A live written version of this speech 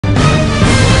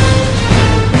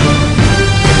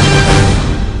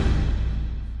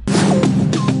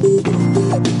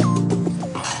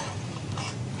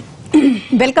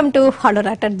Welcome to hello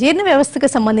doctor. జీర్ణ వ్యవస్థకు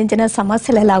సంబంధించిన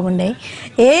సమస్యలు ఎలా ఉన్నాయి,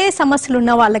 ఏ సమస్యలు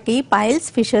ఉన్న వాళ్ళకి పైల్స్,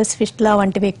 ఫిషర్స్, ఫిస్టులా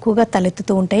వంటివి ఎక్కువగా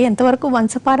తలెత్తుతూ ఉంటాయి, ఎంతవరకు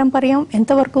వంశపారంపర్యం,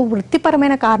 ఎంతవరకు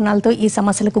వృత్తిపరమైన కారణాలతో ఈ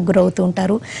సమస్యలకు గురవుతూ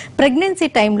ఉంటారు, ప్రెగ్నెన్సీ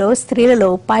టైంలో స్త్రీలలో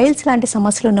పైల్స్ లాంటి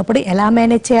సమస్యలు ఉన్నప్పుడు ఎలా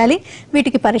మేనేజ్ చేయాలి,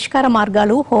 వీటికి పరిష్కార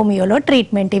మార్గాలు, హోమియోలో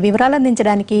ట్రీట్మెంట్, ఈ వివరాలు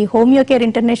అందించడానికి హోమియో కేర్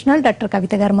ఇంటర్నేషనల్ డాక్టర్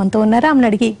కవిత గారు మనతో ఉన్నారు. ఆమెను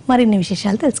అడిగి మరిన్ని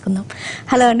విశేషాలు తెలుసుకుందాం.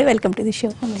 హలో అండి, వెల్కమ్ టు ది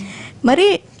షో. మరి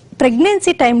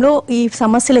ప్రెగ్నెన్సీ టైంలో ఈ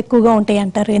సమస్యలు ఎక్కువగా ఉంటాయి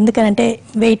అంటారు, ఎందుకంటే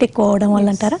వెయిట్ ఎక్కువ అవడం వల్ల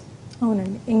అంటారా?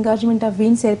 అవునండి, ఎంగార్జ్మెంట్ ఆఫ్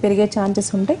వీన్స్ పెరిగే ఛాన్సెస్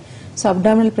ఉంటాయి. సో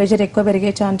అబ్డామినల్ ప్రెషర్ ఎక్కువ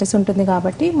పెరిగే ఛాన్సెస్ ఉంటుంది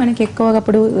కాబట్టి మనకి ఎక్కువగా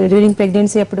అప్పుడు డ్యూరింగ్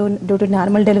ప్రెగ్నెన్సీ అప్పుడు డ్యూ టు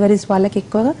నార్మల్ డెలివరీస్ వాళ్ళకి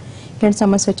ఎక్కువగా ఇలాంటి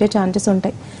సమస్య వచ్చే ఛాన్సెస్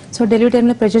ఉంటాయి. సో డెలివరీ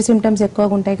టైంలో ప్రెషర్ సిమ్టమ్స్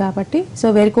ఎక్కువగా ఉంటాయి కాబట్టి సో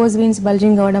వెరికోజ్ వీన్స్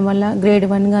బల్జింగ్ అవ్వడం వల్ల గ్రేడ్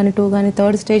 1 కానీ 2 కానీ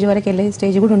 3rd స్టేజ్ వరకు వెళ్ళే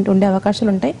స్టేజ్ కూడా ఉండే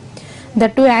అవకాశాలు ఉంటాయి.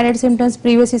 That to added symptoms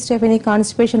previous history of any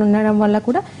constipation ఉండడం వల్ల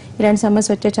కూడా ఇలాంటి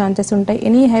సమస్య వచ్చే ఛాన్సెస్ ఉంటాయి.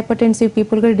 ఎనీ హైపర్టెన్సివ్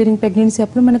పీపుల్ కూడా డ్యూరింగ్ ప్రెగ్నెన్సీ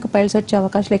అప్పుడు మనకు పైల్స్ వచ్చే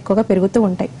అవకాశాలు ఎక్కువగా పెరుగుతూ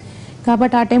ఉంటాయి.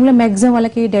 కాబట్టి ఆ టైంలో మ్యాక్సిమం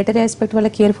వాళ్ళకి డైటరీ ఆస్పెక్ట్ వల్ల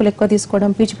కేర్ఫుల్ ఎక్కువ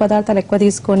తీసుకోవడం, పీచు పదార్థాలు ఎక్కువ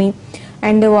తీసుకొని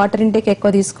అండ్ వాటర్ ఇంటేక్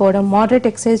ఎక్కువ తీసుకోవడం, మోడరేట్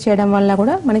ఎక్సర్సైజ్ చేయడం వల్ల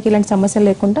కూడా మనకి ఇలాంటి సమస్యలు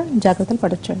లేకుండా జాగ్రత్తలు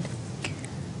పడొచ్చండి.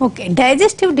 ఓకే,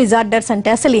 డైజెస్టివ్ డిజార్డర్స్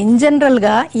అంటే అసలు ఇన్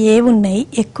జనరల్గా ఏమున్నాయి,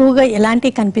 ఎక్కువగా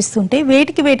ఎలాంటివి కనిపిస్తుంటాయి,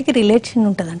 వేటికి రిలేషన్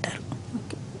ఉంటుంది అంటారు?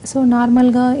 సో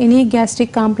నార్మల్గా ఎనీ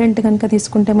గ్యాస్ట్రిక్ కాంప్లైంట్ కనుక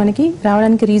తీసుకుంటే మనకి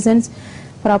రావడానికి రీజన్స్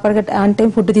ప్రాపర్గా ఆన్ టైం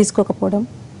ఫుడ్ తీసుకోకపోవడం,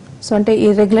 సో అంటే ఈ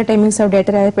regular timings of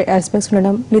dietary aspects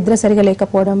ఉండడం, నిద్ర సరిగా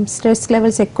లేకపోవడం, స్ట్రెస్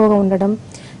లెవెల్స్ ఎక్కువగా ఉండడం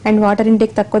అండ్ వాటర్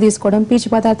ఇంటేక్ తక్కువ తీసుకోవడం, పీచు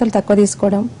పదార్థాలు తక్కువ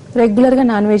తీసుకోవడం, రెగ్యులర్గా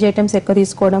నాన్ వెజ్ ఐటమ్స్ ఎక్కువ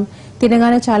తీసుకోవడం,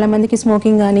 తినగానే చాలా మందికి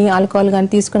స్మోకింగ్ కానీ ఆల్కహాల్ కానీ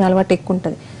తీసుకునే అలవాటు ఎక్కువ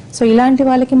ఉంటుంది. సో ఇలాంటి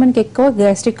వాళ్ళకి మనకి ఎక్కువ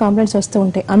గ్యాస్ట్రిక్ కాంప్లైంట్స్ వస్తూ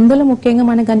ఉంటాయి. అందులో ముఖ్యంగా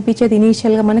మనకు కనిపించేది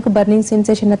ఇనీషియల్గా మనకు burning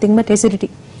sensation, nothing but acidity,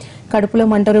 కడుపులో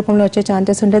మంట రూపంలో వచ్చే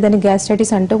ఛాన్సెస్ ఉంటాయి. దాన్ని గ్యాస్ట్రైటిస్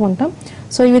అంటూ ఉంటాం.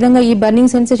 సో ఈ విధంగా ఈ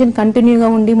బర్నింగ్ సెన్సేషన్ కంటిన్యూగా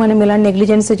ఉండి మనం ఇలా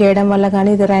నెగ్లిజెన్స్ చేయడం వల్ల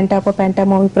కానీ ర్యాంటాపో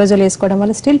ప్యాంటామో విప్రోజోల్ వేసుకోవడం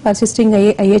వల్ల స్టిల్ పర్సిస్టింగ్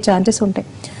అయ్యే ఛాన్సెస్ ఉంటాయి.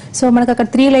 సో మనకు అక్కడ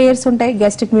 3 లేయర్స్ ఉంటాయి.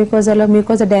 గ్యాస్ట్రిక్ మ్యూకోజాలో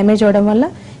మ్యూకోజా డ్యామేజ్ అవడం వల్ల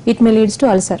it may leads to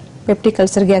ulcer, peptic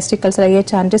ulcer, gastric ulcer అయ్యే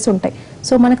ఛాన్సెస్ ఉంటాయి.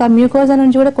 సో మనకు ఆ మ్యూకోజా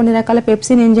నుంచి కూడా కొన్ని రకాల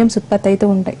పెప్సిన్ ఎంజైమ్స్ ఉత్పత్తి అవుతూ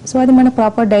ఉంటాయి. సో అది మన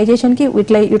ప్రాపర్ డైజెషన్కి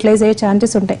యూటిలైజ్ అయ్యే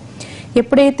ఛాన్సెస్ ఉంటాయి.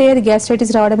 ఎప్పుడైతే గ్యాస్ట్రైటిస్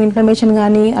రావడం, ఇన్ఫ్లమేషన్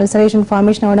కానీ అల్సరేషన్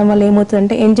ఫార్మేషన్ అవడం వల్ల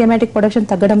ఏమవుతుందంటే ఎంజైమాటిక్ ప్రొడక్షన్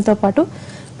తగ్గడంతో పాటు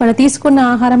మనం తీసుకున్న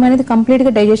ఆహారం అనేది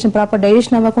కంప్లీట్గా ప్రాపర్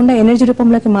డైజెషన్ అవ్వకుండా ఎనర్జీ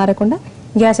రూపంలోకి మారకుండా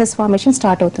గ్యాసెస్ ఫార్మేషన్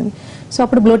స్టార్ట్ అవుతుంది. సో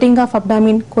అప్పుడు బ్లోటింగ్ ఆఫ్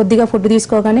అబ్డామిన్, కొద్దిగా ఫుడ్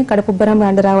తీసుకోగానే కడుపుబ్బరం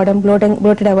రావడం,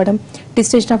 బ్లోటెడ్ అవ్వడం,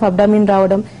 డిస్టెన్షన్ ఆఫ్ అబ్డామిన్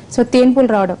రావడం, సో తేన్పులు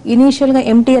రావడం, ఇనీషియల్గా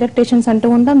ఎంటీ ఎరెక్టేషన్స్ అంటూ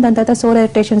ఉంటాం, దాని తర్వాత సోల్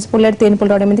ఎరెక్టేషన్స్, పుల్లెట్ తేన్పులు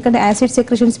రావడం, ఎందుకంటే యాసిడ్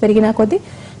సెక్రెషన్స్ పెరిగినా కొద్దీ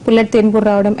పుల్లెట్ తేన్పులు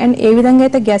రావడం అండ్ ఏ విధంగా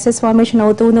అయితే గ్యాసెస్ ఫార్మేషన్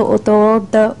అవుతుందో త్రూఅవుట్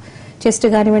ద చెస్ట్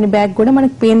కానివ్వండి బ్యాక్ కూడా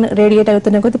మనకి పెయిన్ రేడియేట్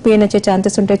అవుతున్న కొద్ది పెయిన్ వచ్చే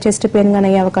ఛాన్సెస్ ఉంటాయి, చెస్ట్ పెయిన్ కానీ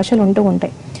అయ్యే అవకాశాలు ఉంటూ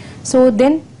ఉంటాయి. సో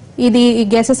దెన్ ఈ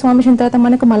గ్యాసెస్ ఫార్మేషన్ తర్వాత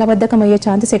మనకు మలబద్ధకం అయ్యే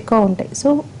ఛాన్సెస్ ఎక్కువ ఉంటాయి. So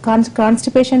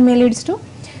constipation May leads to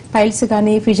piles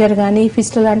కానీ ఫిషర్ కానీ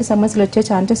ఫిస్టులా లాంటి సమస్యలు వచ్చే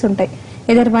ఛాన్సెస్ ఉంటాయి.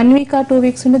 ఏదర్ 1 వీక్ ఆర్ 2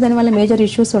 వీక్స్ ఉంటే దానివల్ల మేజర్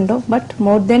ఇష్యూస్ ఉండవు. బట్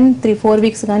మోర్ దెన్ 3-4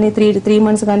 వీక్స్ కానీ 3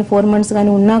 మంత్స్ కానీ 4 మంత్స్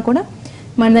కానీ ఉన్నా కూడా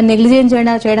మన దాన్ని నెగ్లిజెన్స్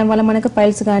చేయడం వల్ల మనకు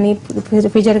పైల్స్ కానీ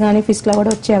ఫిషర్ కానీ ఫిస్టులా కూడా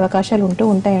వచ్చే అవకాశాలు ఉంటూ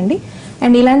ఉంటాయండి.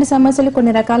 అండ్ ఇలాంటి సమస్యలు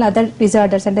కొన్ని రకాల అదర్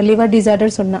డిజార్డర్స్ అంటే లివర్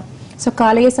డిజార్డర్స్ ఉన్నా, సో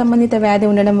కాలేయ సంబంధిత వ్యాధి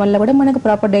ఉండడం వల్ల కూడా మనకు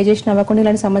ప్రాపర్ డైజెషన్ అవ్వకుండా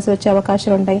ఇలాంటి సమస్యలు వచ్చే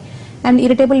అవకాశాలు ఉంటాయి. అండ్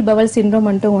ఇరిటబుల్ బవల్ సిండ్రోమ్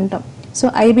అంటూ ఉంటాం. సో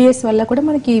ఐబిఎస్ వల్ల కూడా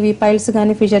మనకి ఇవి పైల్స్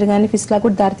కానీ ఫిషర్ కానీ ఫిస్టులా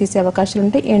కూడా దారితీసే అవకాశాలు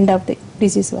ఉంటాయి ఎండ్ ఆఫ్ ది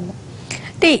డిసీజ్ వల్ల.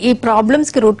 అంటే ఈ ప్రాబ్లమ్స్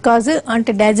కి రూట్ కాజ్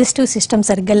అంటే డైజెస్టివ్ సిస్టమ్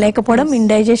సరిగ్గా లేకపోవడం,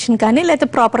 ఇండైజెషన్ కానీ లేకపోతే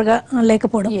ప్రాపర్ గా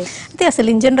లేకపోవడం. అయితే అసలు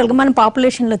ఇన్ జనరల్ గా మన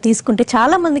పాపులేషన్ లో తీసుకుంటే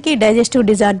చాలా మందికి డైజెస్టివ్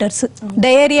డిజార్డర్స్,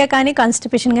 డయేరియా కానీ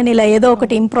కాన్స్టిపేషన్ కానీ ఇలా ఏదో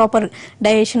ఒకటి ఇంప్రాపర్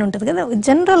డైజెషన్ ఉంటుంది కదా.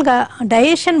 జనరల్ గా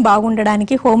డైజెషన్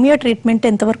బాగుండడానికి హోమియో ట్రీట్మెంట్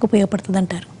ఎంతవరకు ఉపయోగపడుతుంది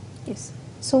అంటారు?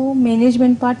 So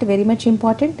management part very much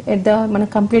important. మనం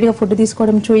కంప్లీట్గా ఫుడ్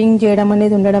తీసుకోవడం, చూయింగ్ చేయడం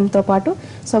అనేది ఉండడంతో పాటు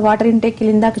సో వాటర్ ఇంటేక్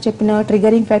ఇందాక చెప్పిన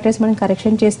ట్రిగరింగ్ ఫ్యాక్టర్స్ మనం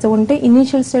కరెక్షన్ చేస్తూ ఉంటే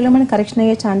ఇనీషియల్ స్టేజ్లో మనకి కరెక్షన్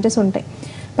అయ్యే ఛాన్సెస్ ఉంటాయి.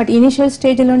 బట్ ఇనీషియల్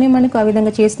స్టేజ్లోనే మనకు ఆ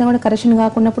విధంగా చేసినా కూడా కరెక్షన్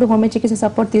కాకున్నప్పుడు హోమియో చికిత్స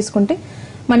సపోర్ట్ తీసుకుంటే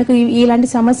మనకు ఇలాంటి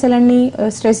సమస్యలన్నీ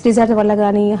స్ట్రెస్ డిజార్డర్ వల్ల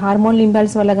కానీ హార్మోన్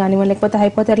ఇంబ్యాలెన్స్ వల్ల కానీ లేకపోతే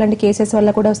హైపోథైరాయిడ్ లాంటి కేసెస్ వల్ల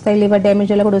కూడా వస్తాయి, లివర్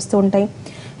డ్యామేజ్ వల్ల కూడా వస్తూ ఉంటాయి,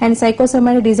 అండ్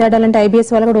సైకోసోమాటిక్ డిజార్డర్ అంటే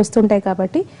ఐబిఎస్ వల్ల కూడా వస్తుంటాయి.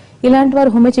 కాబట్టి ఇలాంటి వారు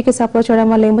హోమియో చికిత్స అప్రోచ్ చేయడం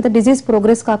వల్ల ఏమైతే డిజీజ్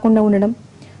ప్రోగ్రెస్ కాకుండా ఉండడం,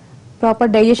 ప్రాపర్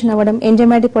డైజెషన్ అవ్వడం,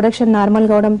 ఎంజైమాటిక్ ప్రొడక్షన్ నార్మల్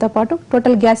కావడంతో పాటు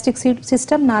టోటల్ గ్యాస్ట్రిక్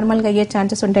సిస్టమ్ నార్మల్గా అయ్యే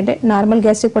ఛాన్సెస్ ఉంటాయి. అంటే normal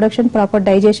gastric production, proper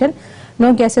digestion, no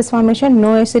gases formation,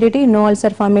 no acidity, no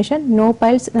ulcer formation, no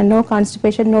piles, no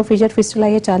constipation, no fissure fistula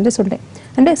అయ్యే ఛాన్సెస్ ఉంటాయి.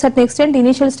 అంటే సర్టన్ ఎక్స్టెంట్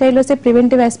ఇనిషియల్ స్టేజ్లో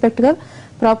ప్రివెంటివ్ ఆస్పెక్ట్గా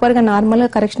ప్రాపర్గా నార్మల్గా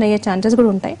కరెక్షన్ అయ్యే ఛాన్సెస్ కూడా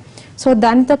ఉంటాయి. సో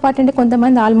దాంతో పాటు అంటే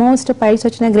కొంతమంది ఆల్మోస్ట్ పైల్స్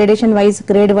వచ్చిన గ్రేడేషన్ వైజ్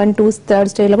గ్రేడ్ 1, 2, 3rd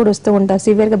స్టేజ్లో కూడా వస్తూ ఉంటారు,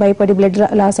 సివియర్గా భయపడి బ్లడ్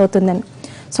లాస్ అవుతుందని.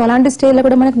 సో అలాంటి స్టేజ్లో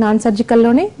కూడా మనకు నాన్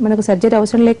సర్జికల్లోనే మనకు సర్జరీ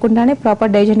అవసరం లేకుండానే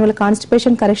ప్రాపర్ డైజెషన్ వల్ల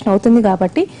కాన్స్టిపేషన్ కరెక్షన్ అవుతుంది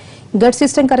కాబట్టి, గట్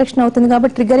సిస్టమ్ కరెక్షన్ అవుతుంది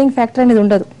కాబట్టి ట్రిగరింగ్ ఫ్యాక్టర్ అనేది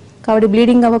ఉండదు. కాబట్టి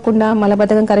బ్లీడింగ్ అవ్వకుండా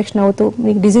మలబద్ధకం కరెక్షన్ అవుతూ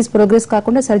మీకు డిజీజ్ ప్రోగ్రెస్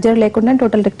కాకుండా సర్జరీ లేకుండా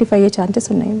టోటల్ రెక్టిఫై అయ్యే ఛాన్సెస్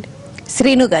ఉన్నాయండి.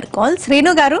 శ్రీను గారు కాల్.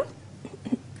 శ్రీను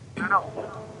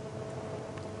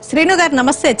గారు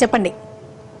నమస్తే, చెప్పండి.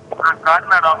 కాదు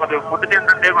మేడం, కొద్దిగా ఫుడ్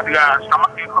తింటుంటే కొద్దిగా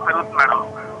స్టమక్ ఎక్కువ పెరుగుతుంది మేడం.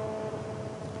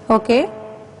 ఓకే,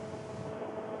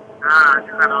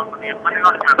 అది మేడం కొద్దిగా ఇబ్బందిగా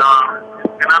ఉంది మేడం,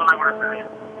 తినాలన్నా కూడా సరే.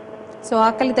 సో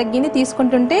ఆకలి తగ్గింది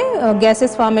తీసుకుంటుంటే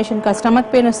గ్యాసెస్ ఫార్మేషన్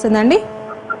స్టమక్ పెయిన్ వస్తుందండి.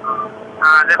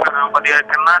 అదే మేడం కొద్దిగా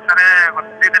తిన్నా సరే,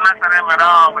 కొద్దిగా తిన్నా సరే మేడం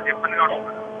కొద్దిగా ఇబ్బందిగా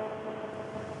ఉంటుంది.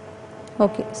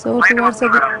 ఓకే, సో 2 hours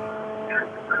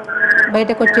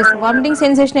బయటకు వచ్చేసి వామిటింగ్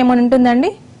సెన్సేషన్ ఏమైనా ఉంటుందండి?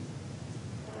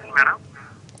 Madam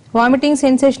vomiting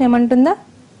sensation ఏమంటుందా?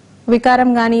 వికారం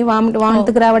కానీ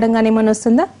వాంతికి రావడం కానీ ఏమైనా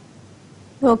వస్తుందా?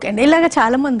 ఓకే అండి. ఇలాగ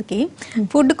చాలా మందికి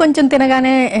ఫుడ్ కొంచెం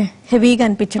తినగానే హెవీగా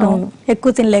అనిపించడం,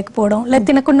 ఎక్కువ తినలేకపోవడం, లేదా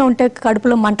తినకుండా ఉంటే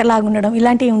కడుపులో మంటలాగా ఉండడం,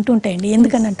 ఇలాంటివి ఉంటుంటాయండి.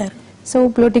 ఎందుకని అంటారు? సో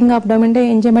బ్లోటింగ్ అబ్డామిన్ అంటే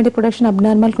ఎంజైమాటిక్ ప్రొడక్షన్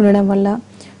అబ్నార్మల్ ఉండడం వల్ల,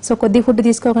 సో కొద్ది ఫుడ్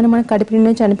తీసుకోగానే మనకు కడుపు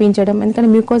నుంచి అనిపించడం, ఎందుకంటే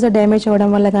మ్యూకోజా డ్యామేజ్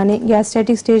అవ్వడం వల్ల కానీ,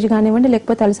 గ్యాస్ట్రైటిక్ స్టేజ్ కానివ్వండి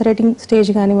లేకపోతే అల్సరేటింగ్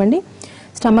స్టేజ్ కానివ్వండి,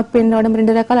 స్టమక్ పెయిన్ రావడం.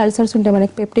 2 రకాల అల్సర్స్ ఉంటాయి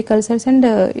మనకి, peptic ulcers and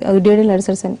dural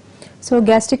ulcers అని. సో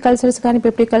గ్యాస్ట్రిక్ అల్సర్స్ కానీ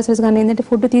పెప్టిక్ అల్సర్స్ కానీ ఏంటంటే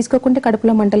ఫుడ్ తీసుకోకుంటే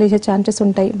కడుపులో మంటలు వేసే ఛాన్సెస్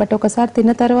ఉంటాయి, బట్ ఒకసారి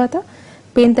తిన్న తర్వాత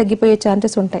పెయిన్ తగ్గిపోయే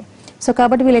ఛాన్సెస్ ఉంటాయి. సో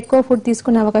కాబట్టి వీళ్ళు ఎక్కువ ఫుడ్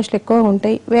తీసుకునే అవకాశాలు ఎక్కువ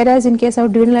ఉంటాయి. వేరాజ్ in case of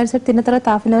dural ulcer తిన్న తర్వాత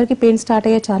 ½ an hourకి పెయిన్ స్టార్ట్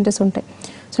అయ్యే ఛాన్సెస్ ఉంటాయి.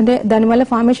 సో అంటే దానివల్ల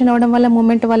ఫార్మేషన్ అవ్వడం వల్ల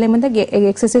మూమెంట్ వల్ల ఏమంటే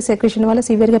ఎక్సెసివ్ సెక్రేషన్ వల్ల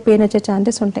సివియర్గా పెయిన్ వచ్చే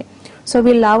ఛాన్సెస్ ఉంటాయి. సో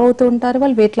వీళ్ళు లావ్ అవుతూ ఉంటారు,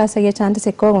 వాళ్ళు వెయిట్ లాస్ అయ్యే ఛాన్సెస్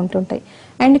ఎక్కువగా ఉంటుంటాయి.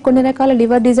 అండ్ కొన్ని రకాల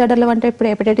లివర్ డిజార్డర్లు అంటే ఇప్పుడు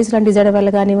హెపటైటిస్ లాంటి డిజార్డర్ వల్ల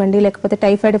కానివ్వండి, లేకపోతే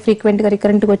టైఫాయిడ్ ఫ్రీక్వెంట్గా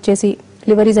రికరెంట్గా వచ్చేసి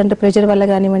లివర్ ఈజ్ అండర్ ప్రెషర్ వల్ల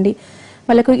కానివ్వండి,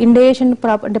 వాళ్ళకు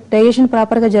డైజెషన్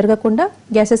ప్రాపర్గా జరగకుండా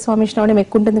గ్యాసెస్ ఫార్మేషన్ అవడం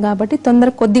ఎక్కువ ఉంటుంది. కాబట్టి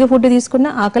తొందరగా కొద్దిగా ఫుడ్ తీసుకున్నా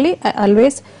ఆకలి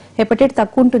ఆల్వేస్ హెపటైట్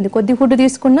తక్కువ ఉంటుంది, కొద్ది ఫుడ్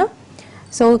తీసుకున్నా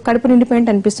సో కడుపు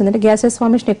నిండిపోయినట్టు అనిపిస్తుంది, అంటే గ్యాసెస్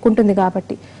ఫార్మేషన్ ఎక్కువ ఉంటుంది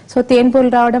కాబట్టి. సో తేన్పులు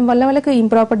రావడం వల్ల వాళ్ళకి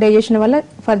ఇంప్రాపర్ డైజెషన్ వల్ల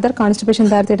ఫర్దర్ కాన్స్టిపేషన్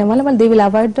దారితీయడం వల్ల వాళ్ళు they will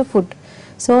avoid the food.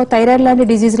 So thyroid లాంటి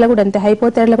డిజీజ్లో కూడా అంతే,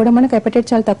 హైపోథైరాయిడ్లో కూడా మనకు హెపటైట్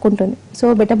చాలా తక్కువ ఉంటుంది. సో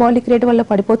మెటబాలిక్ రేట్ వల్ల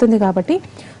పడిపోతుంది కాబట్టి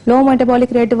లో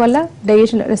మెటబాలిక్ రేట్ వల్ల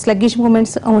డైజెషన్ స్లగ్గిష్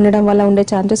మూమెంట్స్ ఉండడం వల్ల ఉండే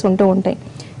ఛాన్సెస్ ఉంటూ ఉంటాయి.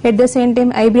 ఎట్ ద సేమ్ టైం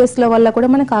ఐబిఎస్లో వల్ల కూడా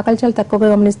మనకు ఆకలి చాలా తక్కువగా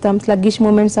గమనిస్తాం. Sluggish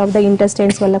moments of the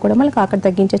intestines వల్ల కూడా మనకు ఆకలి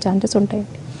తగ్గించే ఛాన్సెస్ ఉంటాయి.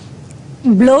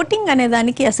 బ్లోటింగ్ అనే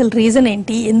దానికి అసలు రీజన్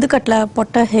ఏంటి? ఎందుకు అట్లా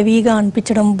పొట్ట హెవీగా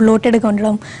అనిపించడం, బ్లోటెడ్గా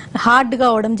ఉండడం, హార్డ్గా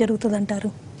అవడం జరుగుతుంది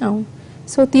అంటారు? అవును,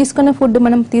 సో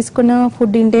మనం తీసుకున్న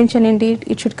ఫుడ్ ఇంటెన్షన్ ఏంటి?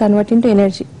 It should convert into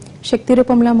energy, శక్తి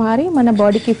రూపంలో మారి మన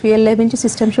బాడీకి ఫ్యూయల్ లభించి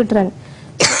సిస్టమ్ షుడ్ రన్.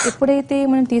 ఎప్పుడైతే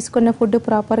మనం తీసుకున్న ఫుడ్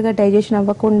ప్రాపర్గా డైజెషన్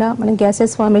అవ్వకుండా మనం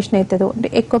గ్యాసెస్ ఫార్మేషన్ అవుతుందో, అంటే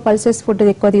ఎక్కువ పల్సెస్ ఫుడ్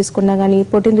ఎక్కువ తీసుకున్నా కానీ,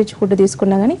 ప్రోటీన్ రిచ్ ఫుడ్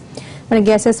తీసుకున్నా కానీ మన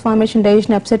గ్యాసెస్ ఫార్మేషన్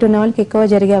డైజెషన్ అప్సెట్ ఉన్న వాళ్ళకి ఎక్కువ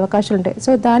జరిగే అవకాశాలు ఉంటాయి.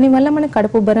 సో దానివల్ల మనకు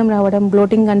కడుపు ఉబ్బరం రావడం,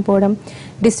 bloating అనిపోవడం,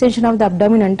 distension of the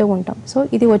abdomen అంటూ ఉంటాం. సో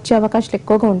ఇది వచ్చే అవకాశాలు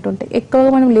ఎక్కువగా ఉంటుంటాయి.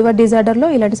 ఎక్కువగా మనం లివర్ డిజార్డర్లో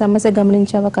ఇలాంటి సమస్య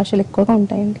గమనించే అవకాశాలు ఎక్కువగా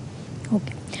ఉంటాయండి.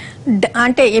 ఓకే,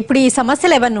 అంటే ఇప్పుడు ఈ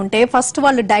సమస్యలు ఏమన్నా ఉంటే ఫస్ట్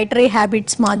వాళ్ళు డైటరీ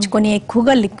హ్యాబిట్స్ మార్చుకొని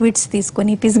ఎక్కువగా లిక్విడ్స్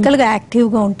తీసుకొని ఫిజికల్గా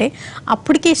యాక్టివ్గా ఉంటే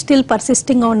అప్పటికి స్టిల్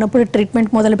పర్సిస్టింగ్గా ఉన్నప్పుడు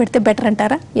ట్రీట్మెంట్ మొదలు పెడితే బెటర్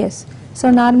అంటారా? ఎస్, సో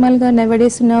నార్మల్గా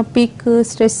నవడేస్ ఉన్న పీక్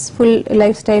స్ట్రెస్ఫుల్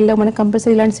లైఫ్ స్టైల్లో మనకు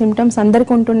కంపల్సరీ ఇలాంటి సిమ్టమ్స్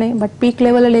అందరికీ ఉంటున్నాయి, బట్ పీక్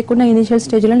లెవెల్లో లేకుండా ఇనిషియల్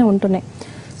స్టేజ్లోనే ఉంటున్నాయి.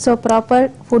 So proper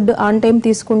food on time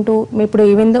తీసుకుంటూ ఇప్పుడు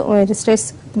ఈవెన్ దో స్ట్రెస్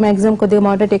మ్యాక్సిమం కొద్దిగా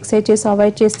మోడరేట్ ఎక్సర్సైజ్ చేసి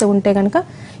అవాయిడ్ చేస్తూ ఉంటే కనుక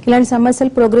ఇలాంటి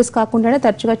సమస్యలు ప్రోగ్రెస్ కాకుండానే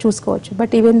తరచుగా చూసుకోవచ్చు.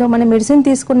 బట్ ఈవెన్ దో మనం మెడిసిన్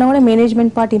తీసుకున్నా కూడా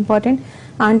management part important.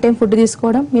 On time food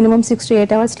తీసుకోవడం, మినిమం 6 to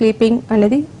 8 hours స్లీపింగ్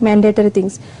అనేది మ్యాండేటరీ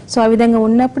థింగ్స్. సో ఆ విధంగా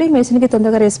ఉన్నప్పుడే మెడిసిన్కి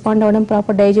తొందరగా రెస్పాండ్ అవ్వడం,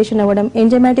 ప్రాపర్ డైజెషన్ అవ్వడం,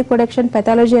 ఎంజైమాటిక్ ప్రొడక్షన్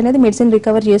పెథాలజీ అనేది మెడిసిన్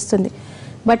రికవర్ చేస్తుంది.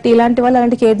 బట్ ఇలాంటి వాళ్ళు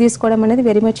అలాంటి కేర్ తీసుకోవడం అనేది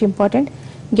వెరీ మచ్ ఇంపార్టెంట్.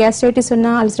 గ్యాస్ట్రైటిస్ ఉన్న,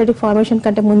 అల్సరేటిక్ ఫార్మేషన్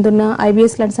కంటే ముందున్న,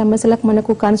 ఐబిఎస్ లాంటి సమస్యలకు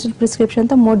మనకు constant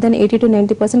ప్రిస్క్రిప్షన్తో more than 80 to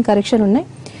 90% correction ఉన్నాయి.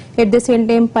 At the same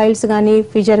time piles కానీ,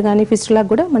 ఫిజర్ కానీ, ఫిస్టులకు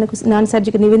కూడా మనకు non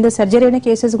surgical even though surgery అయిన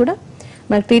కేసెస్ కూడా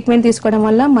మనకు ట్రీట్మెంట్ తీసుకోవడం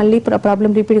వల్ల మళ్ళీ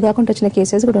ప్రాబ్లం రిపీట్ కాకుండా వచ్చిన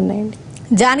కేసెస్ కూడా ఉన్నాయండి.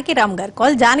 జానకిరామ్ గారు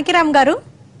కాల్. జానకిరామ్ గారు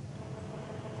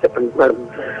చెప్పండి మేడం.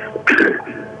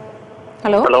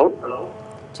 హలో,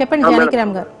 చెప్పండి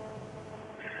జానకిరామ్ గారు.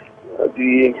 అది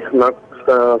నాకు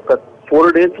 4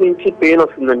 days నుంచి పెయిన్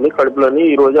వస్తుందండి కడుపులోని.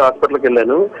 ఈ రోజు హాస్పిటల్కి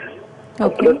వెళ్ళాను,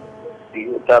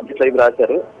 టాబ్లెట్స్ అవి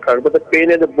రాశారు. కాకపోతే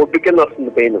పెయిన్ అయితే బొడ్డు కింద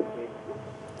వస్తుంది, పెయిన్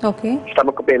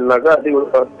స్టమక్ పెయిన్ లాగా. అది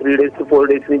 3 days 4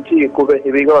 days నుంచి ఎక్కువగా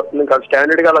హెవీగా వస్తుంది. కానీ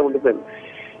స్టాండర్డ్ గా అలా ఉండిపోయింది.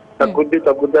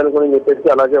 తగ్గుద్ది అనుకుని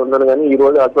చెప్పేసి అలాగే ఉన్నాను. కానీ ఈ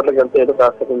రోజు హాస్పిటల్కి వెళ్తే ఏదో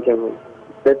కాస్త కొంచెం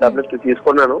టాబ్లెట్స్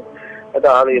తీసుకున్నాను. అయితే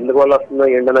అది ఎందుకు వల్ల వస్తుందో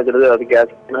ఏంటన్నా తెలియదు, అది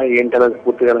గ్యాస్ ఏంటన్నది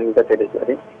పూర్తిగా ఇంకా తెలియదు.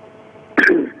 అది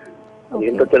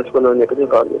ఏంటో తెలుసుకుందాం అని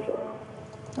చెప్పేసి కాల్ చేశాను.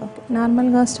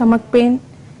 నార్మల్గా స్టమక్ పెయిన్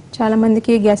చాలా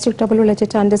మందికి గ్యాస్ట్రిక్ ట్రబుల్ వచ్చే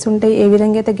ఛాన్సెస్ ఉంటాయి. ఏ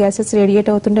విధంగా అయితే గ్యాసెస్ రేడియేట్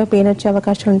అవుతుంటే పెయిన్ వచ్చే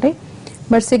అవకాశాలు ఉంటాయి.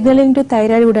 బట్ సిగ్నలింగ్ టు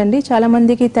థైరాయిడ్ కూడా అండి, చాలా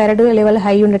మందికి థైరాయిడ్ లెవెల్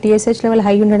హై ఉండడం, TSH లెవెల్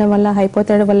హై ఉండడం వల్ల,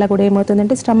 హైపోథైరాయిడ్ వల్ల కూడా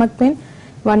ఏమవుతుందంటే stomach pain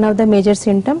one of the major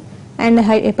symptom. And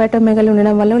హెపాటోమెగాలీ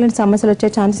ఉండడం వల్ల ఇలాంటి సమస్యలు వచ్చే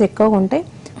ఛాన్సెస్ ఎక్కువగా ఉంటాయి.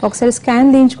 ఒకసారి scan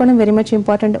తీయించుకోవడం very much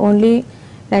important. Only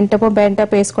రెంటపో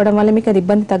బ్యాంటప్ వేసుకోవడం వల్ల మీకు అది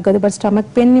ఇబ్బంది తగ్గదు. బట్ స్టమక్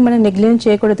పెయిన్ ని మనం నెగ్లెక్ట్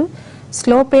చేయకూడదు.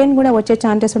 స్లో పెయిన్ కూడా వచ్చే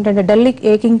ఛాన్సెస్ ఉంటాయి. డల్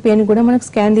ఏకింగ్ పెయిన్ కూడా మనకు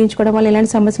స్కాన్ తీయించుకోవడం వల్ల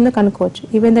ఇలాంటి సమస్యలు కనుక్కోవచ్చు.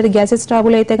 ఈవెన్ దట్ గ్యాసెస్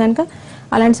ట్రబుల్ అయితే కనుక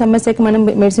అలాంటి సమస్యకి మనం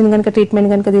మెడిసిన్ కనుక ట్రీట్మెంట్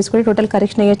కనుక తీసుకుంటే టోటల్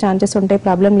కరెక్షన్ అయ్యే ఛాన్సెస్ ఉంటాయి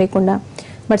ప్రాబ్లం లేకుండా.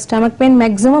 But stomach pain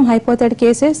maximum hypothyroid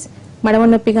cases, మడమ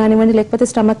నొప్పి కానివ్వండి, లేకపోతే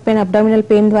స్టమక్ పెయిన్, అబ్డామినల్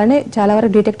పెయిన్ ద్వారానే చాలా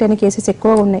వరకు డిటెక్ట్ అయిన కేసెస్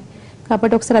ఎక్కువగా ఉన్నాయి.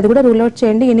 కాబట్టి ఒకసారి అది కూడా రూల్ అవుట్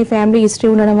చేయండి. ఎనీ ఫ్యామిలీ హిస్టరీ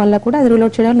ఉండడం వల్ల కూడా అది రూల్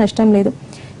అవుట్ చేయడం నష్టం లేదు.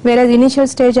 వేరే ఇనిషియల్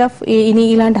స్టేజ్ ఆఫ్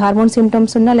ఇలాంటి హార్మోన్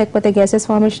సిమ్టమ్స్ ఉన్నా లేకపోతే గ్యాసెస్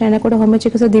ఫార్మేషన్ అయినా కూడా హోమియో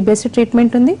చికిత్స ది బెస్ట్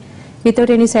ట్రీట్మెంట్ ఉంది.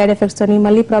 వితౌట్ ఎనీ సైడ్ ఎఫెక్ట్స్ తోని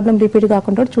మళ్ళీ ప్రాబ్లం రిపీట్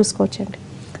కాకుండా చూసుకోవచ్చండి.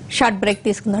 షార్ట్ బ్రేక్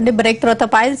తీసుకుందాం. బ్రేక్ తర్వాత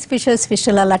పైల్స్, ఫిషర్స్,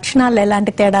 ఫిస్టుల లక్షణాలు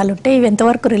ఎలాంటి తేడాలు ఉంటాయి, ఇవి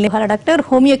ఎంతవరకు relief? Doctor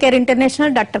homeo care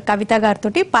international doctor కవిత గారితో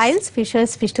పైల్స్,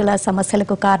 ఫిషర్స్, ఫిస్టుల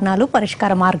సమస్యలకు కారణాలు,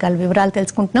 పరిష్కార మార్గాలు వివరాలు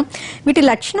తెలుసుకుంటున్నాం. వీటి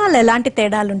లక్షణాలు ఎలాంటి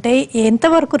తేడాలు ఉంటాయి,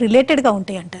 ఎంతవరకు రిలేటెడ్ గా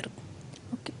ఉంటాయి అంటారు?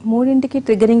 మూడింటికి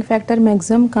triggering factor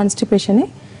maximum constipation.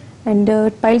 And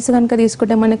piles కనుక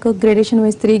తీసుకుంటే మనకు గ్రేడేషన్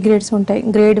వైజ్ 3 గ్రేడ్స్ ఉంటాయి.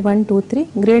 గ్రేడ్ 1, 2, 3.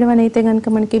 గ్రేడ్ 1 అయితే కనుక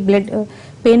మనకి బ్లడ్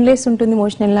పెయిన్లెస్ ఉంటుంది,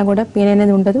 మోషన్ ఎలా కూడా పెయిన్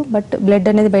అనేది ఉండదు. బట్ బ్లడ్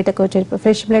అనేది బయటకు వచ్చే,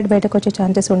 ఫ్రెష్ బ్లడ్ బయటకు వచ్చే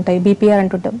ఛాన్సెస్ ఉంటాయి. BPR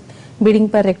అంటుంటాం,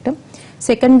 bleeding per rectum.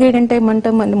 Second grade అంటే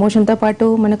మోషన్తో పాటు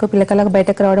మనకు పిల్లకలకు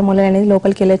బయటకు రావడం వల్ల అనేది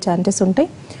లోపలికి వెళ్ళే ఛాన్సెస్ ఉంటాయి.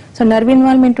 సో నర్వ్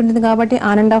ఇన్వాల్వ్మెంట్ ఉంటుంది కాబట్టి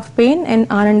on and of pain and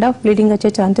on and of bleeding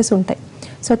వచ్చే ఛాన్సెస్ ఉంటాయి.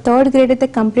 సో థర్డ్ గ్రేడ్ అయితే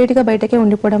కంప్లీట్ గా బయటకే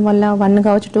ఉండిపోవడం వల్ల 1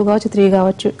 కావచ్చు, 2 కావచ్చు, 3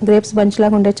 కావచ్చు, గ్రేప్స్ బంచ్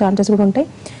లాగా ఉండే ఛాన్సెస్ కూడా ఉంటాయి.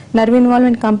 నర్వ్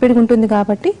ఇన్వాల్వ్మెంట్ కంప్లీట్ ఉంటుంది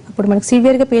కాబట్టి అప్పుడు మనకు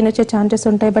సివియర్ గా పెయిన్ వచ్చే ఛాన్సెస్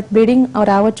ఉంటాయి. బట్ బ్లీడింగ్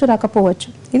రావచ్చు,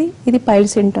 రాకపోవచ్చు. ఇది pile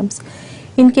symptoms.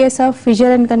 In case of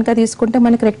fissure అని కనుక తీసుకుంటే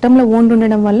మనకి రెక్టమ్ లో వోండ్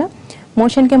ఉండడం వల్ల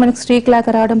మోషన్ కి మనకు స్ట్రీక్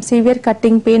లాగా రావడం, severe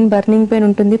cutting pain, burning pain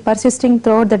ఉంటుంది. పర్సిస్టింగ్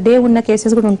త్రూఅవుట్ ద డే ఉన్న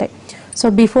కేసెస్ కూడా ఉంటాయి. So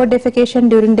before defecation,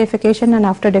 during defecation and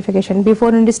after defecation,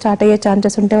 before నుండి స్టార్ట్ అయ్యే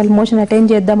ఛాన్సెస్ ఉంటాయి. వాళ్ళు మోషన్ అటైన్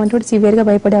చేద్దామంటే కూడా సివియర్ గా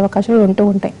భయపడే అవకాశాలు ఉంటూ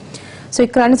ఉంటాయి. సో ఈ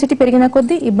క్రానిసిటీ పెరిగిన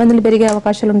కొద్దీ ఇబ్బందులు పెరిగే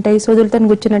అవకాశాలు ఉంటాయి. సూదులతో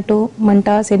గుచ్చినట్టు మంట,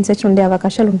 సెన్సేషన్ ఉండే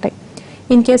అవకాశాలు ఉంటాయి.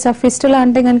 ఇన్ కేస్ ఆఫ్ ఫిస్టులా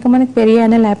అంటే కనుక మనకి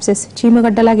పెరియానల్ యాబ్సెస్,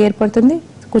 చీమగడ్డలాగా ఏర్పడుతుంది.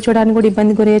 కూర్చోడానికి కూడా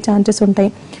ఇబ్బంది గురయ్యే ఛాన్సెస్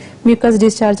ఉంటాయి. మ్యూకస్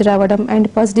డిశ్చార్జ్ రావడం అండ్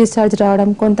పస్ డిశ్చార్జ్ రావడం,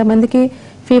 కొంతమందికి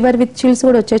ఫీవర్ విత్ చిల్స్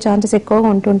కూడా వచ్చే ఛాన్సెస్ ఎక్కువగా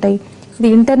ఉంటుంటాయి. ఇది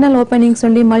ఇంటర్నల్ ఓపెనింగ్స్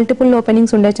ఉండి మల్టిపుల్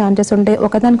ఓపెనింగ్స్ ఉండే ఛాన్సెస్ ఉంటాయి.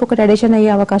 ఒకదానికి ఒకటి అడిషన్ అయ్యే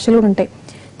అవకాశాలు ఉంటాయి.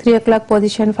 3 o'clock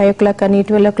పొజిషన్, 5 o'clock అని,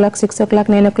 12 o'clock, 6 o'clock,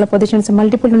 9 o'clock positions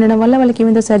multiple ఉండడం వల్ల వాళ్ళకి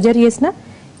ఏమైనా సర్జరీ చేసినా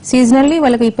సీజనల్లీ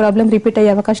వాళ్ళకి ఈ ప్రాబ్లం రిపీట్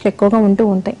అయ్యే అవకాశాలు ఎక్కువగా ఉంటూ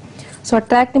ఉంటాయి. సో ఆ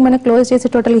ట్రాక్ ని మనం క్లోజ్ చేసి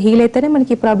టోటల్ హీల్ అయితేనే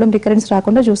మనకి ఈ ప్రాబ్లం రికరెన్స్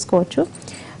రాకుండా చూసుకోవచ్చు.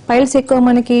 పైల్స్ ఎక్కువ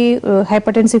మనకి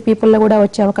హైపర్టెన్సివ్ పీపుల్ లో కూడా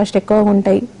వచ్చే అవకాశాలు ఎక్కువగా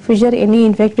ఉంటాయి. ఫిషర్ ఎనీ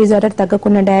ఇన్ఫెక్ట్ డిజార్డర్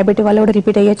తగ్గకుండా డయాబెటీ వల్ల కూడా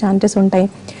రిపీట్ అయ్యే ఛాన్సెస్ ఉంటాయి.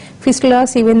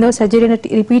 Fistulas even though surgery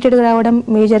repeated గా రావడం,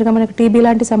 మేజర్ గా మనకి టీబీ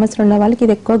లాంటి సమస్యలు ఉన్న వాళ్ళకి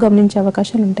ఇది ఎక్కువ గమనించే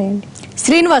అవకాశాలు ఉంటాయండి.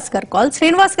 శ్రీనివాస్ గారు కాల్.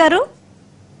 శ్రీనివాస్ గారు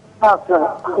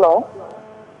హలో,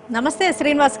 నమస్తే.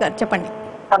 శ్రీనివాస్ గారు చెప్పండి.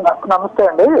 నమస్తే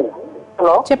అండి.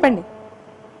 హలో చెప్పండి.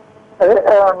 అదే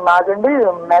నాకండి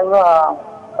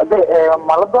అదే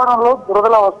మలద్వారంలో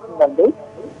దురదలా వస్తుందండి.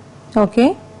 ఓకే.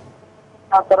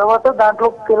 ఆ తర్వాత దాంట్లో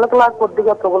పిల్లకలాగా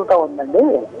కొద్దిగా తగులుతా ఉందండి.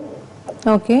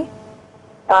 ఓకే.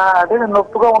 అదే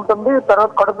నొప్పిగా ఉంటుంది.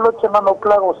 తర్వాత కడుపులో చిన్న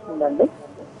నొప్పిలాగా వస్తుందండి.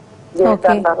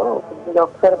 ఏంటంటారు?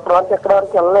 ఒకసారి తర్వాత ఎక్కడి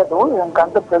వరకు వెళ్ళలేదు,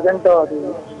 ఇంకంటే ప్రెసెంట్ అది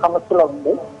సమస్యలో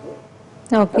ఉంది.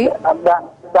 ఓకే.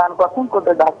 దానికోసం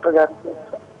కొద్దిగా డాక్టర్ గారు.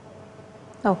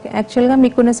 ఓకే. యాక్చువల్గా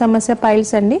మీకున్న సమస్య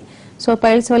పైల్స్ అండి. సో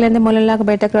పైల్స్ వల్ల మొలలాగా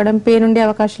బయటకు రావడం, పెయిన్ ఉండే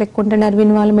అవకాశాలు ఎక్కువ ఉంటాయి. నర్వ్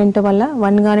ఇన్వాల్వ్మెంట్ వల్ల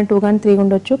 1 కానీ 2 కానీ 3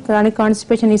 ఉండొచ్చు. క్రానిక్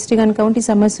కాన్స్టిపేషన్ హిస్టరీ కనుక ఉంటే ఈ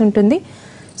సమస్య ఉంటుంది.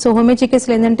 సో హోమియో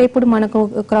చికిత్సలు ఏంటంటే ఇప్పుడు మనకు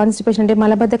కాన్స్టిపేషన్ అంటే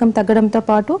మలబద్ధకం తగ్గడంతో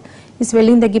పాటు ఈ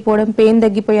స్వెల్లింగ్ తగ్గిపోవడం, పెయిన్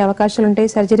తగ్గిపోయే అవకాశాలు ఉంటాయి.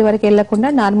 సర్జరీ వరకు వెళ్లకుండా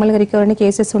నార్మల్గా రికవర్ అయ్యే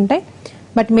కేసెస్ ఉంటాయి.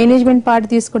 బట్ మేనేజ్మెంట్ పార్ట్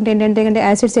తీసుకుంటే ఏంటంటే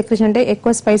యాసిడ్ సెక్రెషన్ అంటే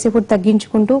ఎక్కువ స్పైసీ ఫుడ్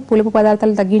తగ్గించుకుంటూ, పులుపు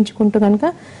పదార్థాలు తగ్గించుకుంటూ కనుక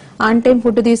ఆన్ టైం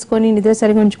ఫుడ్ తీసుకొని నిద్ర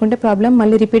సరిగా ఉంచుకుంటే ప్రాబ్లం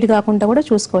మళ్ళీ రిపీట్ కాకుండా కూడా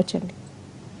చూసుకోవచ్చండి.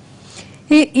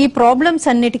 ఈ ప్రాబ్లమ్స్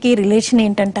అన్నిటికీ రిలేషన్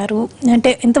ఏంటంటారు? అంటే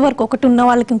ఎంతవరకు ఒకటి ఉన్న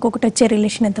వాళ్ళకి ఇంకొకటి వచ్చే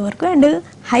రిలేషన్ ఎంతవరకు? అండ్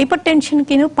హైపర్ టెన్షన్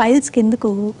కి పైల్స్ కి ఎందుకు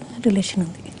రిలేషన్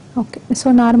ఉంది? ఓకే.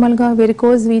 సో నార్మల్గా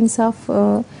varicose veins of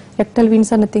rectal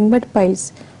veins are nothing but piles.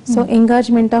 So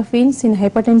engorgement of veins in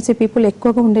hypertensive people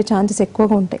ఎక్కువగా ఉండే ఛాన్సెస్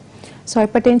ఎక్కువగా ఉంటాయి. So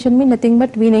hyper tension mean nothing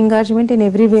but Wien engorgement in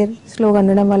everywhere స్లోగా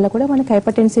ఉండడం వల్ల కూడా మనకి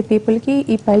హైపర్టెన్సివ్ పీపుల్కి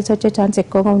ఈ పైల్స్ వచ్చే ఛాన్స్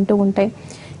ఎక్కువగా ఉంటూ ఉంటాయి.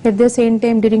 At the same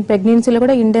time during ప్రెగ్నెన్సీలో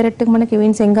కూడా ఇండైరెక్ట్గా మనకి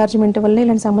వీన్స్ ఎంగార్జ్మెంట్ వల్ల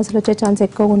ఇలాంటి సమస్యలు వచ్చే ఛాన్స్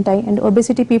ఎక్కువగా ఉంటాయి. అండ్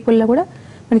ఒబెసిటీ పీపుల్లో కూడా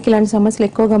మనకి ఇలాంటి సమస్యలు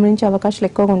ఎక్కువ గమనించే అవకాశాలు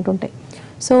ఎక్కువగా ఉంటుంటాయి.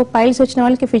 సో పైల్స్ వచ్చిన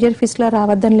వాళ్ళకి ఫిషర్ ఫిస్టులా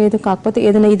రావద్దని లేదు. కాకపోతే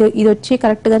ఏదైనా ఇది వచ్చి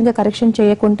కరెక్ట్గా కరెక్షన్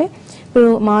చేయకుంటే ఇప్పుడు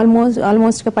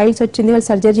ఆల్మోస్ట్ పైల్స్ వచ్చింది, వాళ్ళు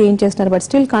surgery చేయించేస్తున్నారు, but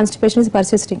still constipation is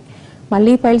persisting.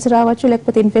 మళ్ళీ పైల్స్ రావచ్చు,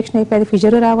 లేకపోతే ఇన్ఫెక్షన్ అయిపోయి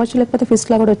ఫిషర్ రావచ్చు, లేకపోతే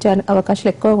ఫిస్టులా కూడా వచ్చే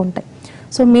అవకాశాలు ఎక్కువగా ఉంటాయి.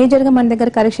 సో మేజర్గా మన దగ్గర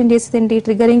కరెక్షన్ చేసేది ఏంటి,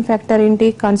 ట్రిగరింగ్ ఫ్యాక్టర్ ఏంటి,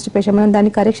 కాన్స్టిపేషన్. మనం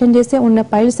దాన్ని కరెక్షన్ చేస్తే ఉన్న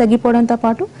పైల్స్ తగ్గిపోవడంతో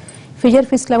పాటు ఫిషర్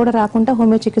ఫిస్టులా కూడా రాకుండా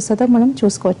హోమియో చికిత్సతో మనం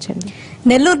చూసుకోవచ్చండి.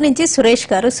 నెల్లూరు నుంచి సురేష్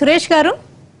గారు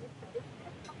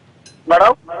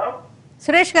మేడం.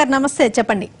 సురేష్ గారు నమస్తే,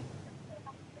 చెప్పండి.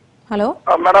 హలో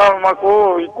మేడం, మాకు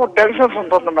ఎక్కువ టెన్షన్స్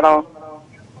ఉంటుంది మేడం.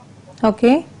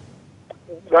 ఓకే.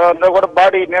 దాంతో కూడా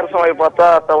బాడీ నీరసం అయిపోతా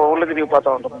ఒళ్ళు తిరిగిపోతా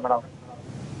ఉంటుంది మేడం.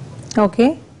 ఓకే.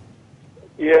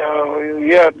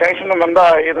 టెన్షన్ మీద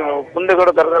ఇది ముందు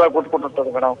కూడా దరదలా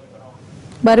కొట్టుకుంటుంటుంది మేడం.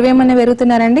 బరువు ఏమైనా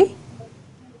పెరుగుతున్నారండి?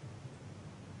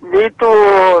 Wait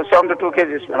 72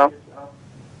 kgs madam.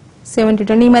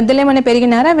 72. ఈ మధ్యలో ఏమైనా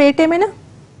పెరిగినారా వెయిట్ ఏమైనా?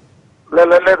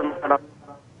 లేదు మేడం.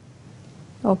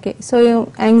 ఓకే. So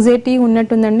anxiety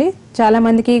ఉన్నట్టుందండి. చాలా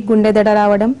మందికి గుండె దడ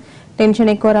రావడం, టెన్షన్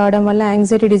ఎక్కువ రావడం వల్ల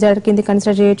యాంగ్జైటీ డిజార్డర్ కింద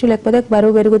కన్సిడర్ చేయొచ్చు. లేకపోతే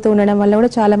బరువు పెరుగుతూ ఉండడం వల్ల కూడా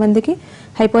చాలా మందికి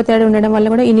హైపోథైరాయిడ్ ఉండడం వల్ల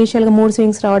కూడా ఇనీషియల్ గా మూడ్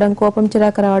స్వింగ్స్ రావడం, కోపం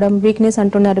చిరాకు రావడం, వీక్నెస్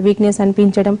అంటున్నారు, వీక్నెస్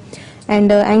అనిపించడం,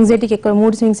 అండ్ యాంగ్జైటీకి ఎక్కువ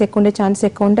మూడ్ స్వింగ్స్ ఎక్కువ ఉండే ఛాన్సెస్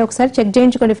ఎక్కువ ఉంటాయి. ఒకసారి చెక్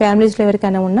చేయించుకోండి ఫ్యామిలీస్ లో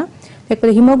ఎవరికైనా ఉన్నా.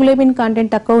 లేకపోతే హిమోగ్లోబిన్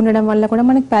కాంటెంట్ తక్కువ ఉండడం వల్ల కూడా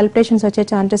మనకి పాల్పిటేషన్స్ వచ్చే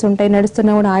ఛాన్సెస్ ఉంటాయి,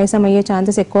 నడుస్తున్నా కూడా ఆయాసం అయ్యే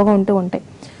ఛాన్సెస్ ఎక్కువగా ఉంటూ ఉంటాయి.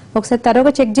 ఒకసారి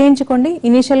తరువుగా చెక్ చేయించుకోండి.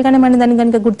 ఇనీషియల్ గానే మనం దాన్ని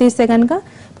కనుక గుర్తిస్తే కనుక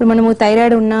ఇప్పుడు మనము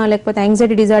థైరాయిడ్ ఉన్నా లేకపోతే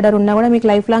యాంగ్జైటీ డిజార్డర్ ఉన్నా కూడా మీకు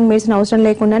లైఫ్ లాంగ్ మెడిసిన్ అవసరం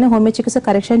లేకుండానే హోమియో చికిత్స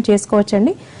కరెక్షన్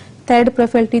చేసుకోవచ్చండి. Thyroid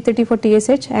profile T34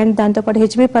 TSH and దాంతోపాటు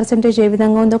HB పర్సెంటేజ్ ఏ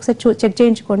విధంగా ఉందో ఒకసారి చెక్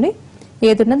చేయించుకోండి.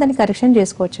 ఏదున్నా దాన్ని కరెక్షన్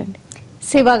చేసుకోవచ్చండి.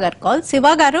 శివ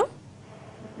గారు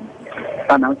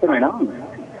నమస్తే మేడం.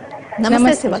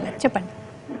 నమస్తే శివ గారు, చెప్పండి.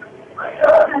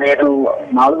 నేను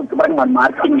మామూలుగా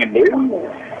మార్కెటింగ్ అండి.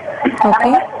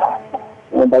 ఓకే.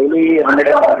 డైలీ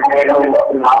 100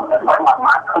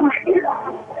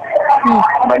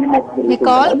 మీ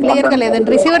కాల్ క్లియర్ గా లేదండి,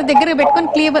 రిసీవర్ దగ్గర పెట్టుకొని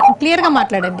క్లియర్ గా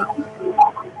మాట్లాడండి.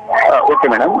 Okay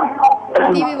madam.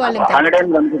 TV volume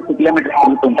 150 kilometres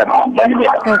తిరుగుతుంటాను బండి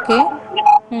మీద. ఓకే.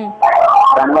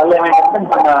 దానివల్ల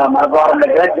ఏమైందంటే మన ద్వారం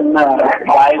దగ్గర చిన్న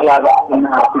గాయం లాగా చిన్న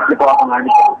పిచ్చి పోవడం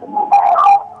లాంటి జరుగుతుంది.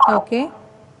 ఓకే.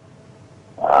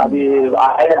 అది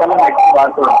ఆయుధంగా మెడిసిన్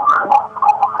వాడుతున్నాం.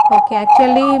 ఓకే.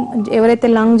 యాక్చువల్లీ ఎవరైతే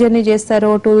లాంగ్ జర్నీ చేస్తారో,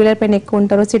 2 వీలర్ పైన ఎక్కువ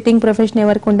ఉంటారో, సిట్టింగ్ ప్రొఫెషన్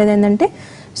ఎవరికి ఉండేది ఏంటంటే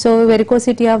so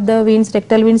వెరికోసిటీ of the veins,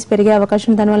 rectal veins పెరిగే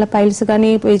అవకాశం, దానివల్ల పైల్స్ కానీ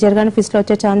పేజర్ కానీ ఫిస్ట్లో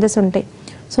వచ్చే ఛాన్సెస్ ఉంటాయి.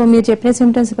 సో మీరు చెప్పిన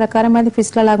సిమ్టమ్స్ ప్రకారం అది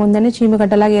ఫిస్ట్లా లాగా ఉందని,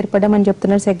 చీమగడ్డలాగా ఏర్పడడం అని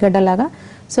చెప్తున్నారు, సెగ్గడ్డలాగా.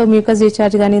 సో మ్యూకస్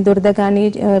డిశ్చార్జ్ కానీ, దురద కానీ,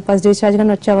 పస్ డిశ్చార్జ్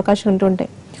కానీ వచ్చే అవకాశం ఉంటుంటాయి.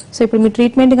 సో ఇప్పుడు మీ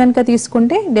ట్రీట్మెంట్ కనుక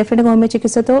తీసుకుంటే డెఫినెట్గా హోమియో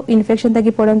చికిత్సతో ఇన్ఫెక్షన్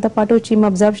తగ్గిపోవడంతో పాటు, చీమ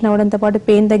అబ్జార్ప్షన్ అవడంతో పాటు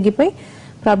పెయిన్ తగ్గిపోయి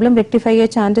ప్రాబ్లం రెక్టిఫై అయ్యే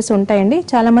ఛాన్సెస్ ఉంటాయండి.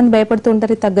 చాలా మంది భయపడుతూ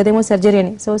ఉంటారు తగ్గదేమో సర్జరీ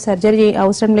అని. సో సర్జరీ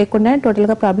అవసరం లేకుండా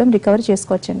టోటల్గా ప్రాబ్లం రికవర్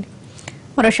చేసుకోవచ్చండి.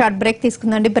 మరో షార్ట్ బ్రేక్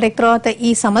తీసుకుందండి. బ్రేక్ తర్వాత ఈ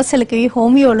సమస్యలకి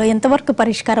హోమియోలో ఎంతవరకు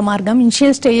పరిష్కార మార్గం,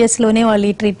 ఇనిషియల్ స్టేజెస్ లోనే వాళ్ళు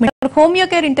ఈ treatment. Homeo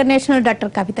care international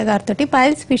doctor కవిత గారితో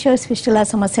పైల్స్, ఫిషర్స్, ఫిస్టులా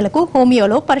సమస్యలకు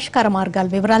హోమియోలో పరిష్కార మార్గాలు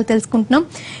వివరాలు తెలుసుకుంటున్నాం.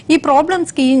 ఈ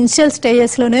ప్రాబ్లమ్స్ కి ఇనిషియల్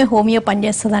స్టేజెస్ లోనే హోమియో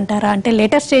పనిచేస్తుంది అంటారా, అంటే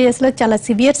లేటర్ స్టేజెస్ లో చాలా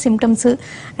సివియర్ సిమ్టమ్స్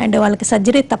అండ్ వాళ్ళకి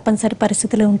సర్జరీ తప్పనిసరి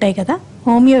పరిస్థితులు ఉంటాయి కదా,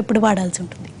 హోమియో ఎప్పుడు వాడాల్సి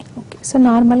ఉంటుంది? సో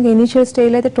నార్మల్గా ఇనిషియల్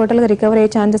స్టేజ్లో అయితే టోటల్గా రికవర్ అయ్యే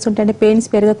ఛాన్సెస్ ఉంటాయి. అంటే పెయిన్స్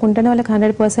పెరగకుండానే వాళ్ళకి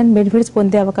 100% బెనిఫిట్స్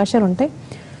పొందే అవకాశాలు ఉంటాయి.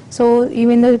 So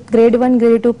even grade 1,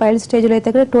 grade 2 pile స్టేజ్లో అయితే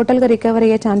కూడా టోటల్గా రికవర్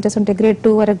అయ్యే ఛాన్సెస్ ఉంటాయి, గ్రేడ్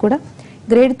 2 వరకు కూడా.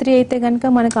 గ్రేడ్ 3 అయితే కనుక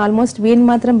మనకు ఆల్మోస్ట్ వీన్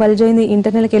మాత్రం బల్జ్ అయింది,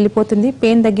 ఇంటర్నల్కి వెళ్ళిపోతుంది,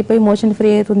 పెయిన్ తగ్గిపోయి మోషన్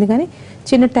ఫ్రీ అవుతుంది, కానీ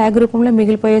చిన్న ట్యాగ్ రూపంలో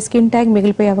మిగిలిపోయే, స్కిన్ ట్యాగ్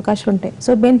మిగిలిపోయే అవకాశాలు ఉంటాయి.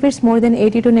 So benefits more than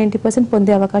 80 to 90%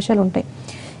 పొందే అవకాశాలు ఉంటాయి.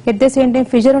 At the same time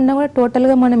fissure ఉన్నా కూడా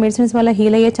టోటల్గా మన మెడిసిన్స్ వల్ల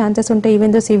హీల్ అయ్యే ఛాన్సెస్ ఉంటాయి,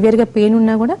 ఈవెన్ దో సివియర్గా పెయిన్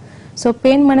ఉన్నా కూడా. సో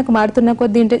పెయిన్ మనకు మారుతున్న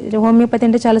కొద్ది హోమియోపతి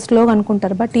అంటే చాలా స్లోగా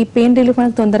అనుకుంటారు, బట్ ఈ పెయిన్ రిలీఫ్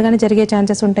మనకు తొందరగానే జరిగే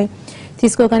ఛాన్సెస్ ఉంటాయి.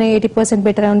 తీసుకోగానే 80%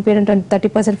 బెటర్ అనిపించడం,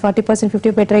 30%, 40%,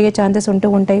 50% బెటర్ అయ్యే ఛాన్సెస్ ఉంటూ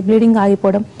ఉంటాయి. బ్లీడింగ్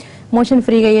ఆగిపోవడం, మోషన్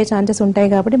ఫ్రీగా అయ్యే ఛాన్సెస్ ఉంటాయి.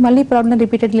 కాబట్టి మళ్ళీ ప్రాబ్లం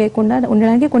రిపీటెడ్ లేకుండా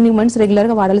ఉండడానికి కొన్ని మంత్స్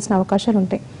రెగ్యులర్గా వాడాల్సిన అవకాశాలు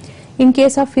ఉంటాయి. ఇన్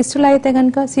కేస్ ఆఫ్ ఫిస్టులా అయితే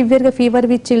కనుక సివియర్గా ఫీవర్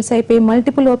విత్ చిల్స్ అయిపోయి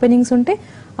మల్టిపుల్ ఓపెనింగ్స్ ఉంటే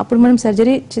అప్పుడు మనం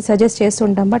సర్జరీ సజెస్ట్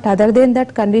చేస్తుంటాం. But other then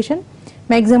that condition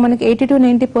maximum మనకి 80 to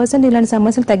 90% ఇలాంటి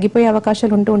సమస్యలు తగ్గిపోయే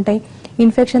అవకాశాలు ఉంటూ ఉంటాయి.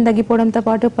 ఇన్ఫెక్షన్ తగ్గిపోవడంతో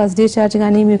పాటు పస్ డిశ్చార్జ్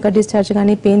కానీ, మ్యూకస్ డిశ్చార్జ్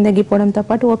కానీ, పెయిన్ తగ్గిపోవడంతో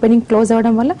పాటు ఓపెనింగ్ క్లోజ్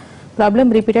అవ్వడం వల్ల ప్రాబ్లం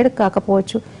రిపీటెడ్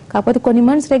కాకపోవచ్చు. కాకపోతే కొన్ని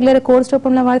మంత్స్ రెగ్యులర్ కోర్స్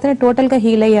రూపంలో వాడితేనే టోటల్గా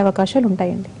హీల్ అయ్యే అవకాశాలు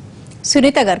ఉంటాయండి.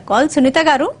 సునీత గారు కాల్. సునీత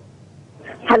గారు.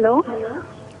 హలో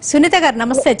సునీత గారు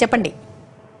నమస్తే, చెప్పండి.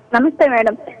 నమస్తే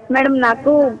మేడం. మేడం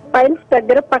నాకు పైల్స్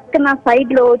దగ్గర పక్కన సైడ్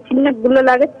లో చిన్న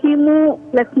గుల్లలాగా చీము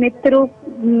ప్లస్ నెత్తురు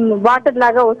వాటర్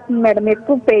లాగా వస్తుంది మేడం,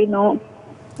 ఎక్కువ పెయిన్.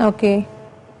 ఓకే.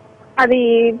 అది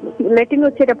లెటిన్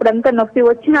వచ్చేటప్పుడు అంతా నొప్పి,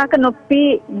 వచ్చినాక నొప్పి,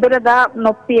 దురద,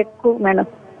 నొప్పి ఎక్కువ మేడం.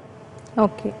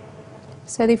 ఓకే,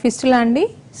 సో అది ఫిస్టులా అండి.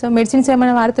 సో మెడిసిన్స్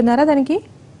ఏమైనా వాడుతున్నారా దానికి?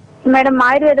 మేడం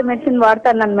ఆయుర్వేద మెడిసిన్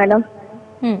వాడుతున్నాను మేడం.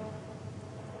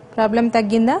 ప్రాబ్లం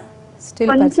తగ్గిందా? స్టిల్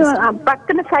కొంచెం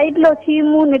పక్కన సైడ్ లో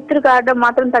చీము నెత్తురు కావడం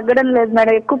మాత్రం తగ్గడం లేదు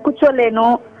మేడం. ఎక్కువ కూర్చోలేను,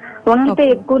 వంగితే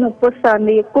ఎక్కువ నొప్పి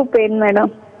వస్తుంది, ఎక్కువ పెయిన్ మేడం.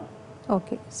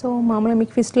 ఓకే, సో మామూలుగా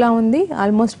మీకు ఫిస్టులా ఉంది,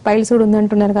 ఆల్మోస్ట్ పైల్స్ కూడా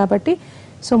ఉందంటున్నారు కాబట్టి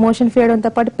సో మోషన్ ఫ్రీ అవడంతో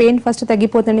పాటు పెయిన్ ఫస్ట్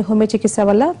తగ్గిపోతుంది హోమియో చికిత్స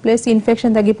వల్ల, ప్లస్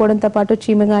ఇన్ఫెక్షన్ తగ్గిపోవడంతో పాటు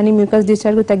చీమ కానీ మ్యూకస్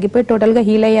డిశ్చార్జ్ తగ్గిపోయి టోటల్గా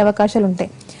హీల్ అయ్యే అవకాశాలు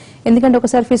ఉంటాయి. ఎందుకంటే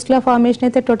ఒకసారి ఫిస్టులా ఫార్మేషన్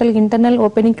అయితే టోటల్గా ఇంటర్నల్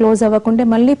ఓపెనింగ్ క్లోజ్ అవ్వకుంటే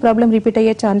మళ్ళీ ప్రాబ్లం రిపీట్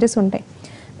అయ్యే ఛాన్సెస్ ఉంటాయి.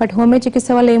 బట్ హోమియో చికిత్స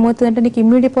వల్ల ఏమవుతుందంటే నీకు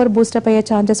ఇమ్యూనిటీ పవర్ బూస్టప్ అయ్యే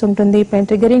ఛాన్సెస్ ఉంటుంది,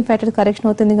 ట్రిగరింగ్ ఫ్యాక్టర్ కరెక్షన్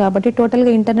అవుతుంది కాబట్టి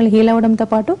టోటల్గా ఇంటర్నల్ హీల్ అవ్వడంతో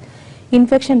పాటు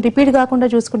ఇన్ఫెక్షన్ రిపీట్ కాకుండా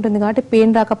చూసుకుంటుంది కాబట్టి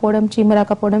పెయిన్ రాకపోవడం, చీమ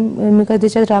రాకపోవడం, మ్యూకస్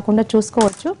డిశ్చార్జ్ రాకుండా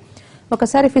చూసుకోవచ్చు.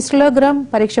 ఒకసారి ఫిస్టులోగ్రామ్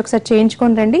పరీక్ష ఒకసారి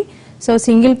చేయించుకొని రండి. సో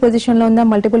సింగిల్ పొజిషన్లో ఉందా,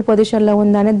 మల్టిపుల్ పొజిషన్లో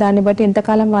ఉందా అనేది దాన్ని బట్టి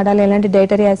ఎంతకాలం వాడాలి, ఎలాంటి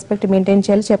డైటరీ ఆస్పెక్ట్ మెయింటైన్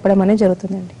చేయాలి చెప్పడం అనేది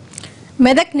జరుగుతుందండి.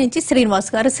 మెదక్ నుంచి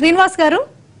శ్రీనివాస్ గారు. శ్రీనివాస్ గారు,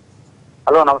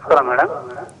 హలో నమస్కారం మేడం.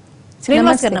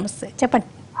 శ్రీనివాస్ గారు నమస్తే, చెప్పండి.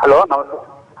 హలో నమస్తే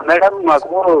మేడం,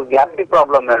 మాకు gastric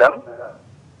problem madam.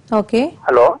 Okay,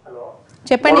 hello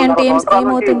చెప్పండి. అంటే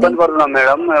ఏమవుతుంది? ఇబ్బంది పడుతున్నాం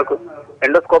మేడం.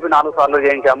 ఎండోస్కోపీ 4 సార్లు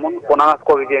చేయించాము,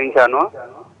 కొనాస్కోపీ చేయించాను,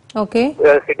 ఓకే,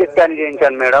 సిటీ స్కాన్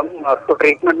చేయించాను మేడం.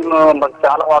 ట్రీట్మెంట్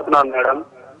చాలా వాడుతున్నాను మేడం.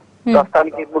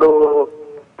 ప్రస్తుతానికి ఇప్పుడు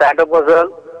ప్యాంటోపోజల్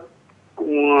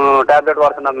టాబ్లెట్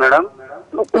వాడుతున్నాం మేడం,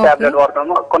 టాబ్లెట్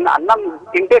వాడుతున్నాము. కొన్ని అన్నం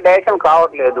తింటే డైజెషన్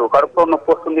కావట్లేదు, కడుపులో నొప్పి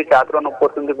వస్తుంది, ఛాతీలో నొప్పి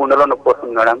వస్తుంది, గుండెలో నొప్పి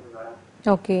వస్తుంది మేడం.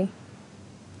 ఓకే,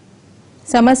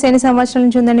 సమస్య ఎన్ని సంవత్సరాల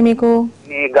నుంచి ఉందండి మీకు?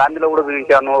 మీ గాంధీలో కూడా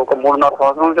చూపించాను, ఒక 3.5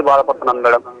 సంవత్సరాల నుంచి బాధపడుతున్నాను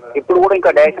మేడం. ఇప్పుడు కూడా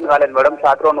ఇంకా డైజెషన్ కాలేదు మేడం.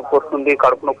 ఛాతీలో నొప్పి వస్తుంది,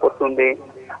 కడుపు నొప్పి వస్తుంది,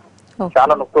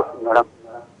 చాలా నొప్పి వస్తుంది మేడం.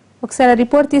 ఒకసారి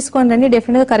రిపోర్ట్ తీసుకొని రండి,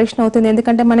 డెఫినెట్ గా కరెక్షన్ అవుతుంది.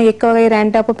 ఎందుకంటే మనం ఎక్కువగా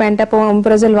ర్యాంటాప్, పెంటాప్,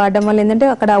 ఒంప్రోజల్ వాడడం వల్ల ఏంటంటే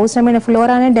అక్కడ అవసరమైన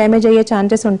ఫ్లోరా అనేది డ్యామేజ్ అయ్యే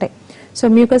ఛాన్సెస్ ఉంటాయి. సో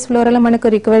మ్యూకస్ ఫ్లోరాలో మనకు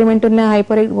రిక్వైర్మెంట్ ఉన్న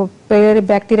హైపోరిక్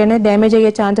బ్యాక్టీరియా అనేది డ్యామేజ్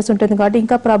అయ్యే ఛాన్సెస్ ఉంటుంది కాబట్టి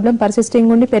ఇంకా ప్రాబ్లం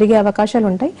పర్సిస్టింగ్ ఉండి పెరిగే అవకాశాలు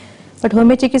ఉంటాయి. బట్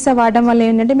హోమియో చికిత్స వాడడం వల్ల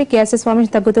ఏంటంటే మీకు గ్యాసెస్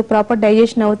ఫార్మేషన్ తగ్గుతూ, ప్రాపర్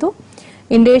డైజెషన్ అవుతూ,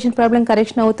 ఇండైజెషన్ ప్రాబ్లం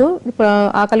కరెక్షన్ అవుతూ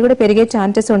ఆకలి కూడా పెరిగే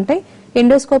ఛాన్సెస్ ఉంటాయి.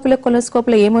 ఎండోస్కోపీలో,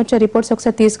 కొలోస్కోపీలో ఏమొచ్చే రిపోర్ట్స్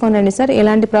ఒకసారి తీసుకోనండి సార్.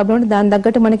 ఎలాంటి ప్రాబ్లం ఉంటే దాని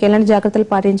తగ్గట్టు మనకి ఎలాంటి జాగ్రత్తలు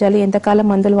పాటించాలి, ఎంతకాలం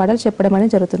మందులు వాడాలి చెప్పడం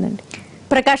అనేది జరుగుతుందండి.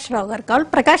 ప్రకాష్ రావు గారు కావాలి.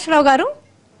 ప్రకాష్ రావు గారు,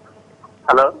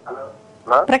 హలో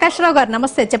ప్రకాష్ రావు గారు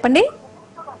నమస్తే, చెప్పండి.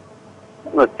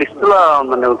 ఫిస్టులా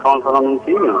ఉందండి ఒక సంవత్సరం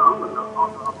నుంచి.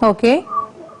 ఓకే,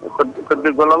 కొద్ది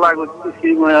గొల్లలాగా వచ్చి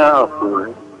చీమ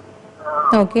వస్తుంది.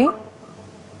 ఓకే,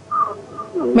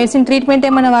 మెడిసిన్ ట్రీట్మెంట్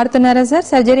ఏమైనా వాడుతున్నారా సార్?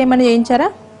 సర్జరీ ఏమైనా చేయించారా?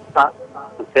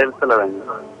 చేస్తలేదండి.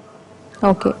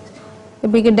 ఓకే,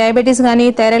 మీకు డయాబెటీస్ కానీ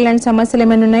థైరాయిడ్ లాంటి సమస్యలు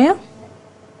ఏమైనా ఉన్నాయా?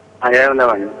 ఏం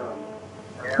లేవండి.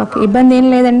 ఓకే, ఇబ్బంది ఏం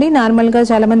లేదండి. నార్మల్గా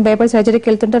చాలా మంది భయపడి సర్జరీకి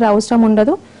వెళ్తుంటారు, అవసరం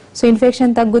ఉండదు. సో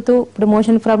ఇన్ఫెక్షన్ తగ్గుతూ, ఇప్పుడు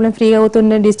మోషన్ ప్రాబ్లం ఫ్రీ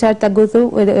అవుతుంది, డిశ్చార్జ్ తగ్గుతూ,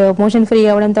 మోషన్ ఫ్రీ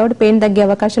అవ్వడంతో పెయిన్ తగ్గే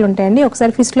అవకాశాలు ఉంటాయండి.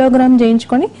 ఒకసారి ఫిస్టులోగ్రామ్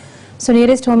చేయించుకొని so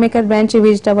nearest home maker branch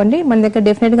visit అవ్వండి. మన దగ్గర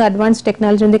డెఫినెట్గా అడ్వాన్స్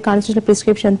టెక్నాలజీ ఉంది, కాన్స్టిట్యూషన్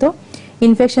ప్రిస్క్రిప్షన్తో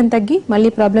ఇన్ఫెక్షన్ తగ్గి మళ్ళీ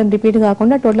ప్రాబ్లం రిపీట్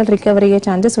కాకుండా టోటల్ రికవరీ అయ్యే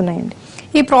ఛాన్సెస్ ఉన్నాయండి.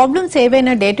 ఈ ప్రాబ్లమ్స్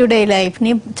ఏవైనా డే టు డే లైఫ్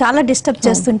ని చాలా డిస్టర్బ్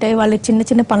చేస్తుంటాయి. వాళ్ళు చిన్న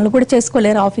చిన్న పనులు కూడా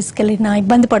చేసుకోలేరు, ఆఫీస్కి వెళ్ళినా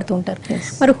ఇబ్బంది పడుతూ ఉంటారు.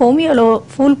 మరి హోమియోలో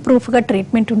ఫుల్ ప్రూఫ్ గా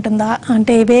ట్రీట్మెంట్ ఉంటుందా?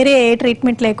 అంటే వేరే ఏ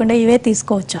ట్రీట్మెంట్ లేకుండా ఇవే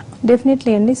తీసుకోవచ్చా?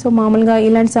 డెఫినెట్లీ అండి. సో మామూలుగా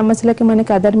ఇలాంటి సమస్యలకి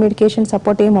మనకి అదర్ మెడికేషన్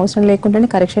సపోర్ట్ ఏం అవసరం లేకుండానే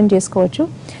కరెక్షన్ చేసుకోవచ్చు.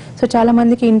 సో చాలా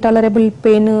మందికి ఇంటాలరబుల్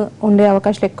పెయిన్ ఉండే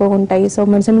అవకాశాలు ఎక్కువ ఉంటాయి. సో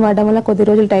మెడిసిన్ వాడడం వల్ల కొద్ది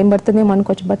రోజులు టైం పడుతుందేమో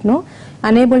అనుకోవచ్చు, but no,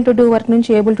 unable to do work నుంచి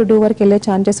ఏబుల్ టు డూ వర్క్ వెళ్ళే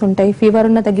ఛాన్సెస్ ఉంటాయి. ఫీవర్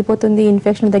ఉన్న తగ్గిపోతుంది,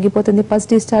 ఇన్ఫెక్షన్ తగ్గిపోతుంది, ఫస్ట్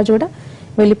డిశ్చార్జ్ కూడా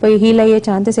వెళ్ళిపోయి హీల్ అయ్యే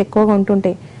ఛాన్సెస్ ఎక్కువగా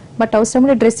ఉంటుంటాయి. బట్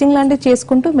అవసరమైన డ్రెస్సింగ్ లాంటివి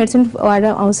చేసుకుంటూ మెడిసిన్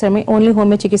వాడడం అవసరమే, ఓన్లీ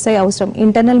హోమియో చికిత్స అవసరం.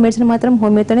 ఇంటర్నల్ మెడిసిన్ మాత్రం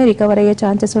హోమియోతోనే రికవర్ అయ్యే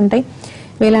ఛాన్సెస్ ఉంటాయి.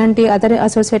 ఎలాంటి అదర్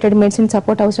అసోసియేటెడ్ మెడిసిన్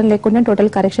సపోర్ట్ అవసరం లేకుండా టోటల్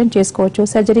కరెక్షన్ చేసుకోవచ్చు.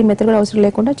 సర్జరీ మెథడ్ కూడా అవసరం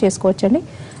లేకుండా చేసుకోవచ్చు అండి.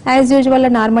 As usual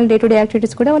normal day to day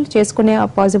activities కూడా వాళ్ళు చేసుకునే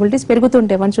possibilities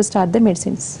పెరుగుతుంటాయి once you start the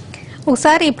medicines.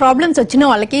 ఒకసారి ఈ ప్రాబ్లమ్స్ వచ్చిన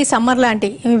వాళ్ళకి సమ్మర్ లాంటి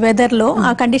వెదర్ లో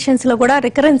ఆ కండిషన్స్ లో కూడా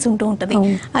రికరెన్స్ ఉంటూ ఉంటుంది.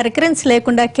 ఆ రికరెన్స్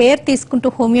లేకుండా కేర్ తీసుకుంటూ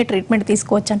హోమియో ట్రీట్మెంట్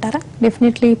తీసుకోవచ్చు అంటారా?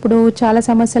 డెఫినెట్లీ. ఇప్పుడు చాలా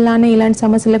సమస్యలానే ఇలాంటి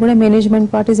సమస్యలు కూడా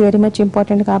management part is very much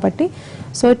important కాబట్టి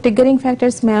so triggering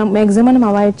factors maximum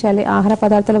avoid చేయాలి. ఆహార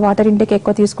పదార్థాలు, వాటర్ ఇంటేక్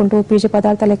ఎక్కువ తీసుకుంటూ, పీచు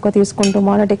పదార్థాలు ఎక్కువ తీసుకుంటూ,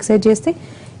 మోడరేట్ ఎక్సర్సైజ్ చేస్తే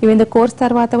ఈవెన్ ద కోర్స్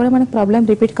తర్వాత కూడా మనకు ప్రాబ్లం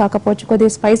రిపీట్ కాకపోవచ్చు.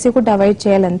 కొద్దిగా స్పైసీ ఫుడ్ అవాయిడ్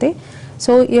చేయాలంతే.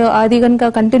 సో అది కనుక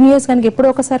కంటిన్యూస్ కనుక ఎప్పుడో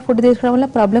ఒకసారి ఫుడ్ తీసుకోవడం వల్ల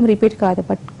ప్రాబ్లం రిపీట్ కాదు.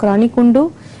 బట్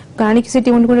క్రానిసిటీ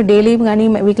ఉండుకుంటూ డైలీ కానీ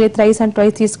వీక్లీ థ్రైస్ అండ్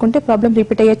ట్వైస్ తీసుకుంటే ప్రాబ్లం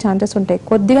రిపీట్ అయ్యే ఛాన్సెస్ ఉంటాయి.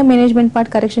 కొద్దిగా మేనేజ్మెంట్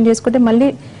పార్ట్ కరెక్షన్ చేసుకుంటే మళ్ళీ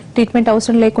ట్రీట్మెంట్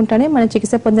అవసరం లేకుండానే మన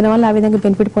చికిత్స పొందిన వాళ్ళు ఆ విధంగా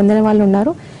బెనిఫిట్ పొందిన వాళ్ళు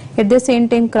ఉన్నారు. At the same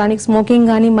time chronic smoking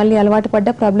కానీ మళ్ళీ అలవాటు పడ్డ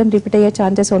ప్రాబ్లం రిపీట్ అయ్యే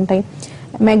ఛాన్సెస్ ఉంటాయి.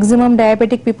 మాక్సిమం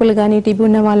డయాబెటిక్ పీపుల్ కానీ టీబీ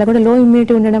ఉన్న వాళ్ళ కూడా లో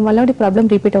ఇమ్యూనిటీ ఉండడం వల్ల ప్రాబ్లం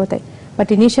రిపీట్ అవుతాయి.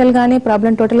 బట్ ఇనీషియల్ గానే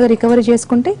ప్రాబ్లం టోటల్ గా రికవరీ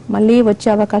చేసుకుంటే మళ్ళీ వచ్చే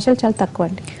అవకాశాలు చాలా తక్కువ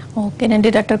అండి. ఓకేనండి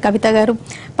డాక్టర్ కవిత గారు,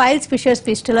 పైల్స్ ఫిషర్స్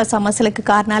ఫిస్టులా సమస్యలకు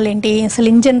కారణాలు ఏంటి, అసలు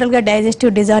ఇన్ జనరల్ గా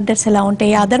డైజెస్టివ్ డిజార్డర్స్ ఎలా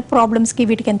ఉంటాయి, అదర్ ప్రాబ్లమ్స్ కి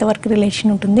వీటికి ఎంతవరకు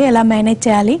రిలేషన్ ఉంటుంది, ఎలా మేనేజ్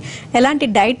చేయాలి, ఎలాంటి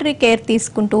డైటరీ కేర్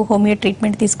తీసుకుంటూ హోమియో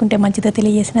ట్రీట్మెంట్ తీసుకుంటే మంచిదో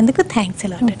తెలియజేసినందుకు థ్యాంక్స్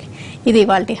ఎలా అండి. ఇది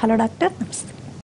వాళ్ళ హలో డాక్టర్, నమస్తే.